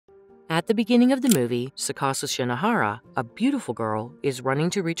At the beginning of the movie, Sakasa Shinohara, a beautiful girl, is running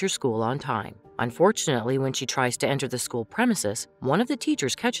to reach her school on time. Unfortunately, when she tries to enter the school premises, one of the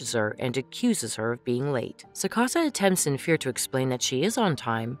teachers catches her and accuses her of being late. Sakasa attempts in fear to explain that she is on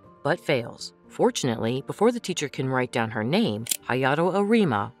time, but fails. Fortunately, before the teacher can write down her name, Hayato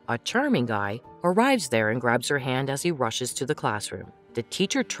Arima, a charming guy, arrives there and grabs her hand as he rushes to the classroom. The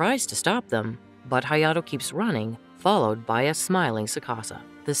teacher tries to stop them, but Hayato keeps running, followed by a smiling Sakasa.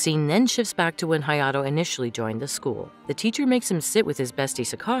 The scene then shifts back to when Hayato initially joined the school. The teacher makes him sit with his bestie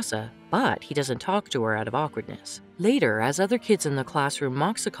Sakasa, but he doesn't talk to her out of awkwardness. Later, as other kids in the classroom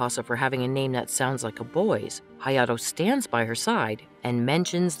mock Sakasa for having a name that sounds like a boy's, Hayato stands by her side and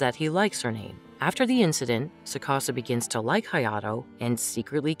mentions that he likes her name. After the incident, Sakasa begins to like Hayato and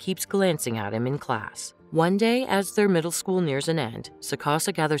secretly keeps glancing at him in class. One day, as their middle school nears an end,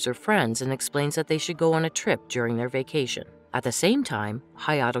 Sakasa gathers her friends and explains that they should go on a trip during their vacation. At the same time,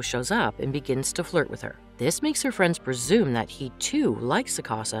 Hayato shows up and begins to flirt with her. This makes her friends presume that he too likes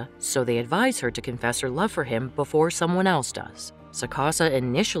Sakasa, so they advise her to confess her love for him before someone else does. Sakasa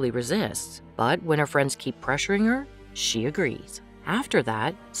initially resists, but when her friends keep pressuring her, she agrees. After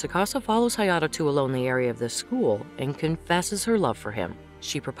that, Sakasa follows Hayato to a lonely area of the school and confesses her love for him.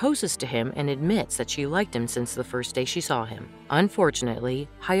 She proposes to him and admits that she liked him since the first day she saw him. Unfortunately,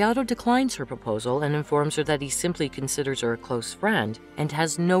 Hayato declines her proposal and informs her that he simply considers her a close friend and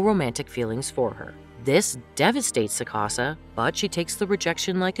has no romantic feelings for her. This devastates Sakasa, but she takes the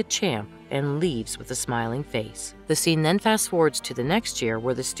rejection like a champ and leaves with a smiling face. The scene then fast forwards to the next year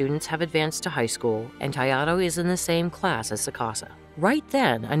where the students have advanced to high school and Hayato is in the same class as Sakasa. Right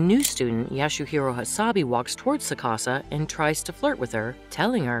then, a new student, Yasuhiro Hasabi, walks towards Sakasa and tries to flirt with her,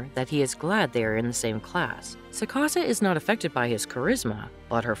 telling her that he is glad they are in the same class. Sakasa is not affected by his charisma,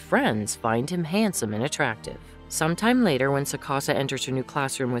 but her friends find him handsome and attractive. Sometime later, when Sakasa enters her new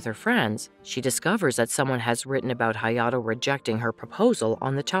classroom with her friends, she discovers that someone has written about Hayato rejecting her proposal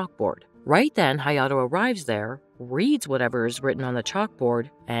on the chalkboard. Right then, Hayato arrives there, reads whatever is written on the chalkboard,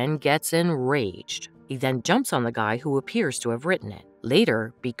 and gets enraged. He then jumps on the guy who appears to have written it.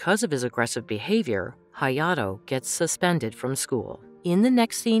 Later, because of his aggressive behavior, Hayato gets suspended from school. In the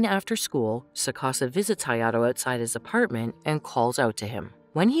next scene after school, Sakasa visits Hayato outside his apartment and calls out to him.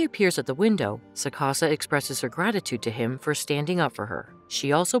 When he appears at the window, Sakasa expresses her gratitude to him for standing up for her.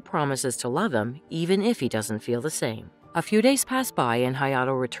 She also promises to love him even if he doesn't feel the same. A few days pass by and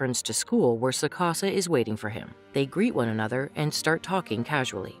Hayato returns to school where Sakasa is waiting for him. They greet one another and start talking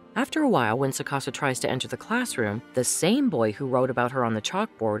casually. After a while, when Sakasa tries to enter the classroom, the same boy who wrote about her on the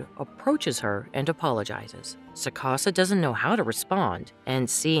chalkboard approaches her and apologizes. Sakasa doesn't know how to respond, and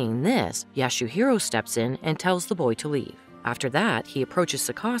seeing this, Yasuhiro steps in and tells the boy to leave. After that, he approaches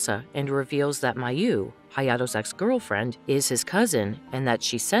Sakasa and reveals that Mayu, Hayato's ex-girlfriend, is his cousin and that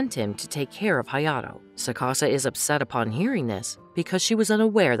she sent him to take care of Hayato. Sakasa is upset upon hearing this because she was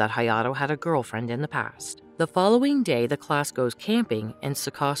unaware that Hayato had a girlfriend in the past. The following day, the class goes camping and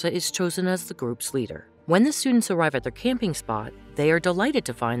Sakasa is chosen as the group's leader. When the students arrive at their camping spot, they are delighted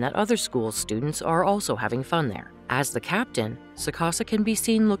to find that other school students are also having fun there. As the captain, Sakasa can be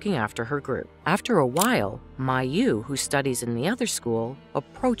seen looking after her group. After a while, Mayu, who studies in the other school,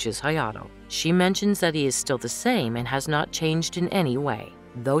 approaches Hayato. She mentions that he is still the same and has not changed in any way.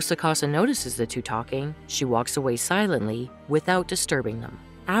 Though Sakasa notices the two talking, she walks away silently without disturbing them.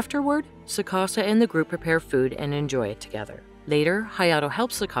 Afterward, Sakasa and the group prepare food and enjoy it together. Later, Hayato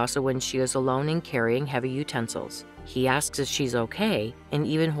helps Sakasa when she is alone and carrying heavy utensils. He asks if she's okay and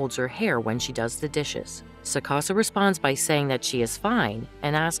even holds her hair when she does the dishes. Sakasa responds by saying that she is fine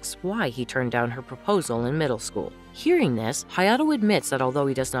and asks why he turned down her proposal in middle school. Hearing this, Hayato admits that although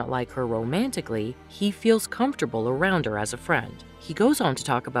he does not like her romantically, he feels comfortable around her as a friend. He goes on to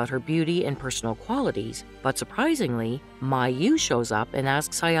talk about her beauty and personal qualities, but surprisingly, Mayu shows up and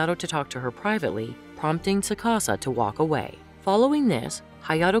asks Hayato to talk to her privately, prompting Sakasa to walk away. Following this,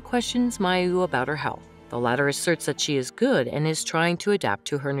 Hayato questions Mayu about her health. The latter asserts that she is good and is trying to adapt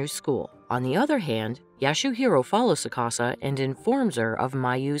to her new school. On the other hand, Yasuhiro follows Sakasa and informs her of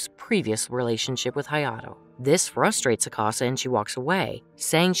Mayu's previous relationship with Hayato. This frustrates Sakasa and she walks away,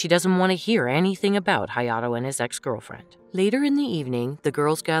 saying she doesn't want to hear anything about Hayato and his ex-girlfriend. Later in the evening, the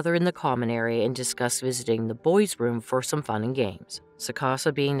girls gather in the common area and discuss visiting the boys' room for some fun and games.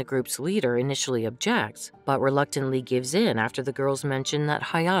 Sakasa, being the group's leader, initially objects, but reluctantly gives in after the girls mention that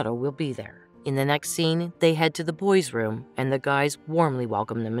Hayato will be there. In the next scene, they head to the boys' room, and the guys warmly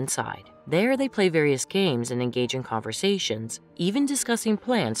welcome them inside. There, they play various games and engage in conversations, even discussing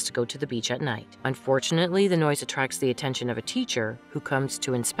plans to go to the beach at night. Unfortunately, the noise attracts the attention of a teacher who comes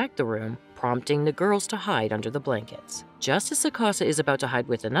to inspect the room, prompting the girls to hide under the blankets. Just as Sakasa is about to hide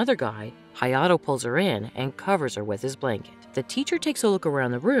with another guy, Hayato pulls her in and covers her with his blanket. The teacher takes a look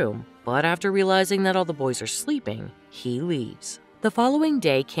around the room, but after realizing that all the boys are sleeping, he leaves. The following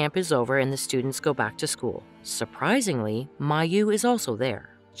day, camp is over and the students go back to school. Surprisingly, Mayu is also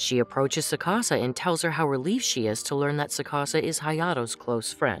there. She approaches Sakasa and tells her how relieved she is to learn that Sakasa is Hayato's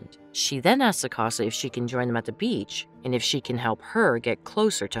close friend. She then asks Sakasa if she can join them at the beach and if she can help her get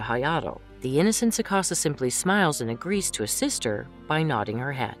closer to Hayato. The innocent Sakasa simply smiles and agrees to assist her by nodding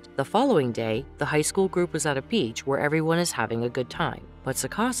her head. The following day, the high school group is at a beach where everyone is having a good time, but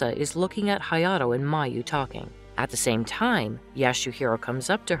Sakasa is looking at Hayato and Mayu talking. At the same time, Yasuhiro comes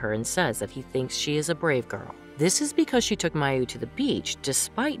up to her and says that he thinks she is a brave girl. This is because she took Mayu to the beach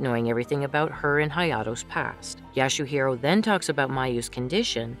despite knowing everything about her and Hayato's past. Yasuhiro then talks about Mayu's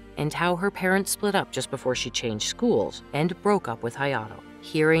condition and how her parents split up just before she changed schools and broke up with Hayato.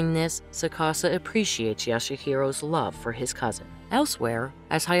 Hearing this, Sakasa appreciates Yasuhiro's love for his cousin. Elsewhere,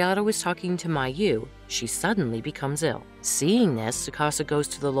 as Hayato is talking to Mayu, she suddenly becomes ill. Seeing this, Sakasa goes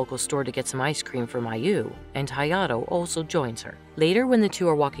to the local store to get some ice cream for Mayu, and Hayato also joins her. Later, when the two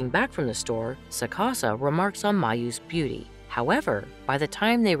are walking back from the store, Sakasa remarks on Mayu's beauty. However, by the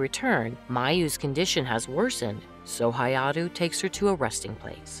time they return, Mayu's condition has worsened, so Hayato takes her to a resting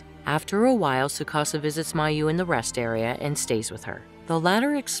place. After a while, Sakasa visits Mayu in the rest area and stays with her. The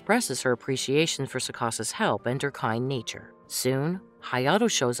latter expresses her appreciation for Sakasa's help and her kind nature. Soon, Hayato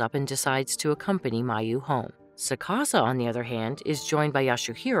shows up and decides to accompany Mayu home. Sakasa, on the other hand, is joined by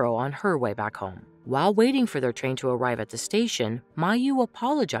Yasuhiro on her way back home. While waiting for their train to arrive at the station, Mayu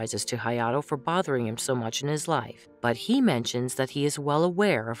apologizes to Hayato for bothering him so much in his life, but he mentions that he is well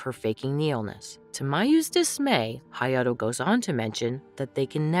aware of her faking the illness. To Mayu's dismay, Hayato goes on to mention that they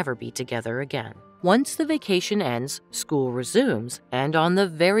can never be together again. Once the vacation ends, school resumes, and on the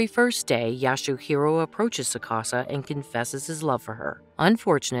very first day, Yasuhiro approaches Sakasa and confesses his love for her.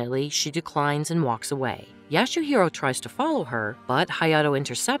 Unfortunately, she declines and walks away. Yasuhiro tries to follow her, but Hayato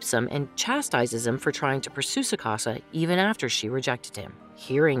intercepts him and chastises him for trying to pursue Sakasa even after she rejected him.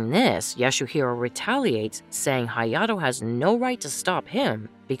 Hearing this, Yasuhiro retaliates, saying Hayato has no right to stop him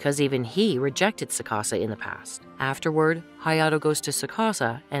because even he rejected Sakasa in the past. Afterward, Hayato goes to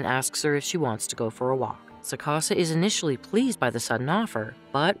Sakasa and asks her if she wants to go for a walk. Sakasa is initially pleased by the sudden offer,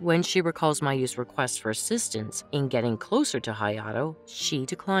 but when she recalls Mayu's request for assistance in getting closer to Hayato, she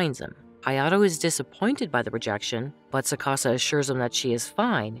declines him. Hayato is disappointed by the rejection, but Sakasa assures him that she is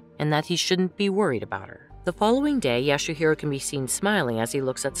fine and that he shouldn't be worried about her. The following day, Yasuhiro can be seen smiling as he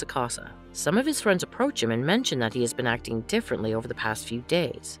looks at Sakasa. Some of his friends approach him and mention that he has been acting differently over the past few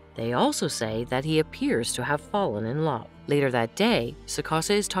days. They also say that he appears to have fallen in love. Later that day,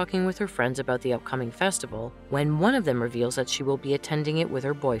 Sakasa is talking with her friends about the upcoming festival when one of them reveals that she will be attending it with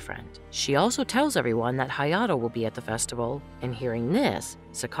her boyfriend. She also tells everyone that Hayato will be at the festival, and hearing this,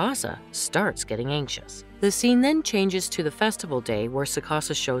 Sakasa starts getting anxious. The scene then changes to the festival day where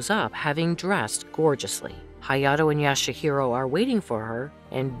Sakasa shows up having dressed gorgeously. Hayato and Yasuhiro are waiting for her,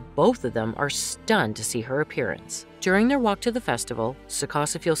 and both of them are stunned to see her appearance. During their walk to the festival,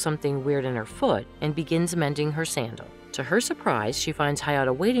 Sakasa feels something weird in her foot and begins mending her sandal. To her surprise, she finds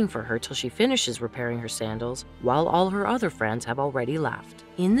Hayato waiting for her till she finishes repairing her sandals, while all her other friends have already left.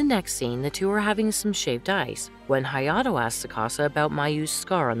 In the next scene, the two are having some shaved ice when Hayato asks Sakasa about Mayu's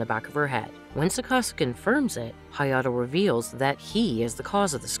scar on the back of her head. When Sakasa confirms it, Hayato reveals that he is the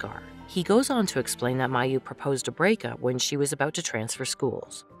cause of the scar. He goes on to explain that Mayu proposed a breakup when she was about to transfer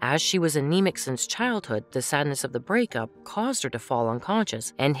schools. As she was anemic since childhood, the sadness of the breakup caused her to fall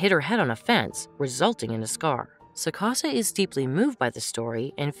unconscious and hit her head on a fence, resulting in a scar. Sakasa is deeply moved by the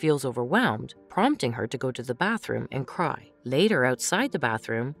story and feels overwhelmed, prompting her to go to the bathroom and cry. Later, outside the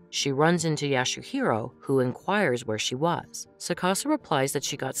bathroom, she runs into Yasuhiro, who inquires where she was. Sakasa replies that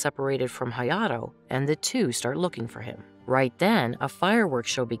she got separated from Hayato, and the two start looking for him. Right then, a fireworks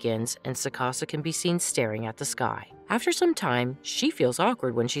show begins and Sakasa can be seen staring at the sky. After some time, she feels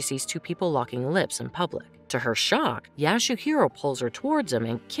awkward when she sees two people locking lips in public. To her shock, Yasuhiro pulls her towards him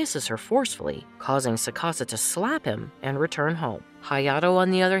and kisses her forcefully, causing Sakasa to slap him and return home. Hayato,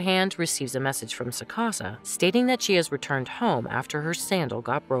 on the other hand, receives a message from Sakasa stating that she has returned home after her sandal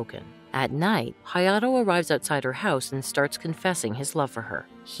got broken. At night, Hayato arrives outside her house and starts confessing his love for her.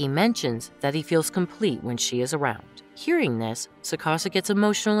 He mentions that he feels complete when she is around. Hearing this, Sakasa gets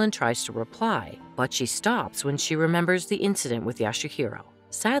emotional and tries to reply, but she stops when she remembers the incident with Yasuhiro.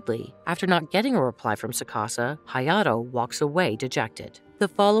 Sadly, after not getting a reply from Sakasa, Hayato walks away dejected. The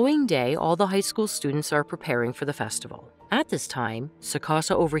following day, all the high school students are preparing for the festival. At this time,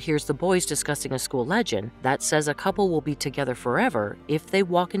 Tsukasa overhears the boys discussing a school legend that says a couple will be together forever if they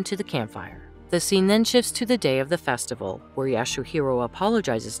walk into the campfire. The scene then shifts to the day of the festival, where Yasuhiro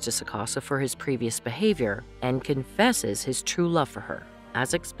apologizes to Tsukasa for his previous behavior and confesses his true love for her.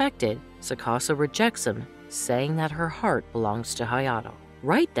 As expected, Tsukasa rejects him, saying that her heart belongs to Hayato.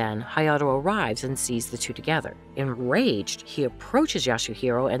 Right then, Hayato arrives and sees the two together. Enraged, he approaches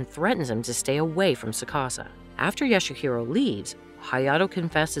Yasuhiro and threatens him to stay away from Tsukasa. After Yasuhiro leaves, Hayato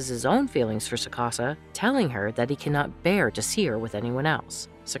confesses his own feelings for Tsukasa, telling her that he cannot bear to see her with anyone else.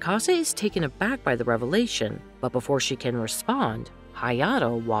 Tsukasa is taken aback by the revelation, but before she can respond,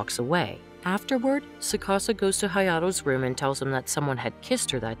 Hayato walks away. Afterward, Tsukasa goes to Hayato's room and tells him that someone had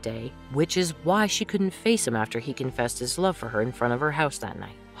kissed her that day, which is why she couldn't face him after he confessed his love for her in front of her house that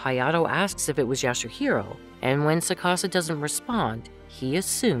night. Hayato asks if it was Yasuhiro, and when Tsukasa doesn't respond, he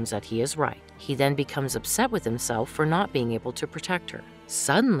assumes that he is right. He then becomes upset with himself for not being able to protect her.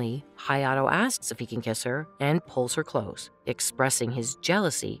 Suddenly, Hayato asks if he can kiss her and pulls her close, expressing his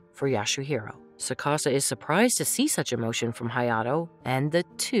jealousy for Yasuhiro. Tsukasa is surprised to see such emotion from Hayato, and the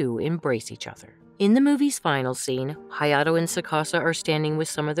two embrace each other. In the movie's final scene, Hayato and Tsukasa are standing with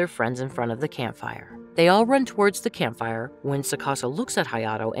some of their friends in front of the campfire. They all run towards the campfire when Tsukasa looks at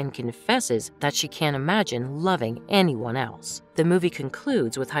Hayato and confesses that she can't imagine loving anyone else. The movie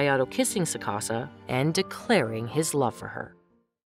concludes with Hayato kissing Tsukasa and declaring his love for her.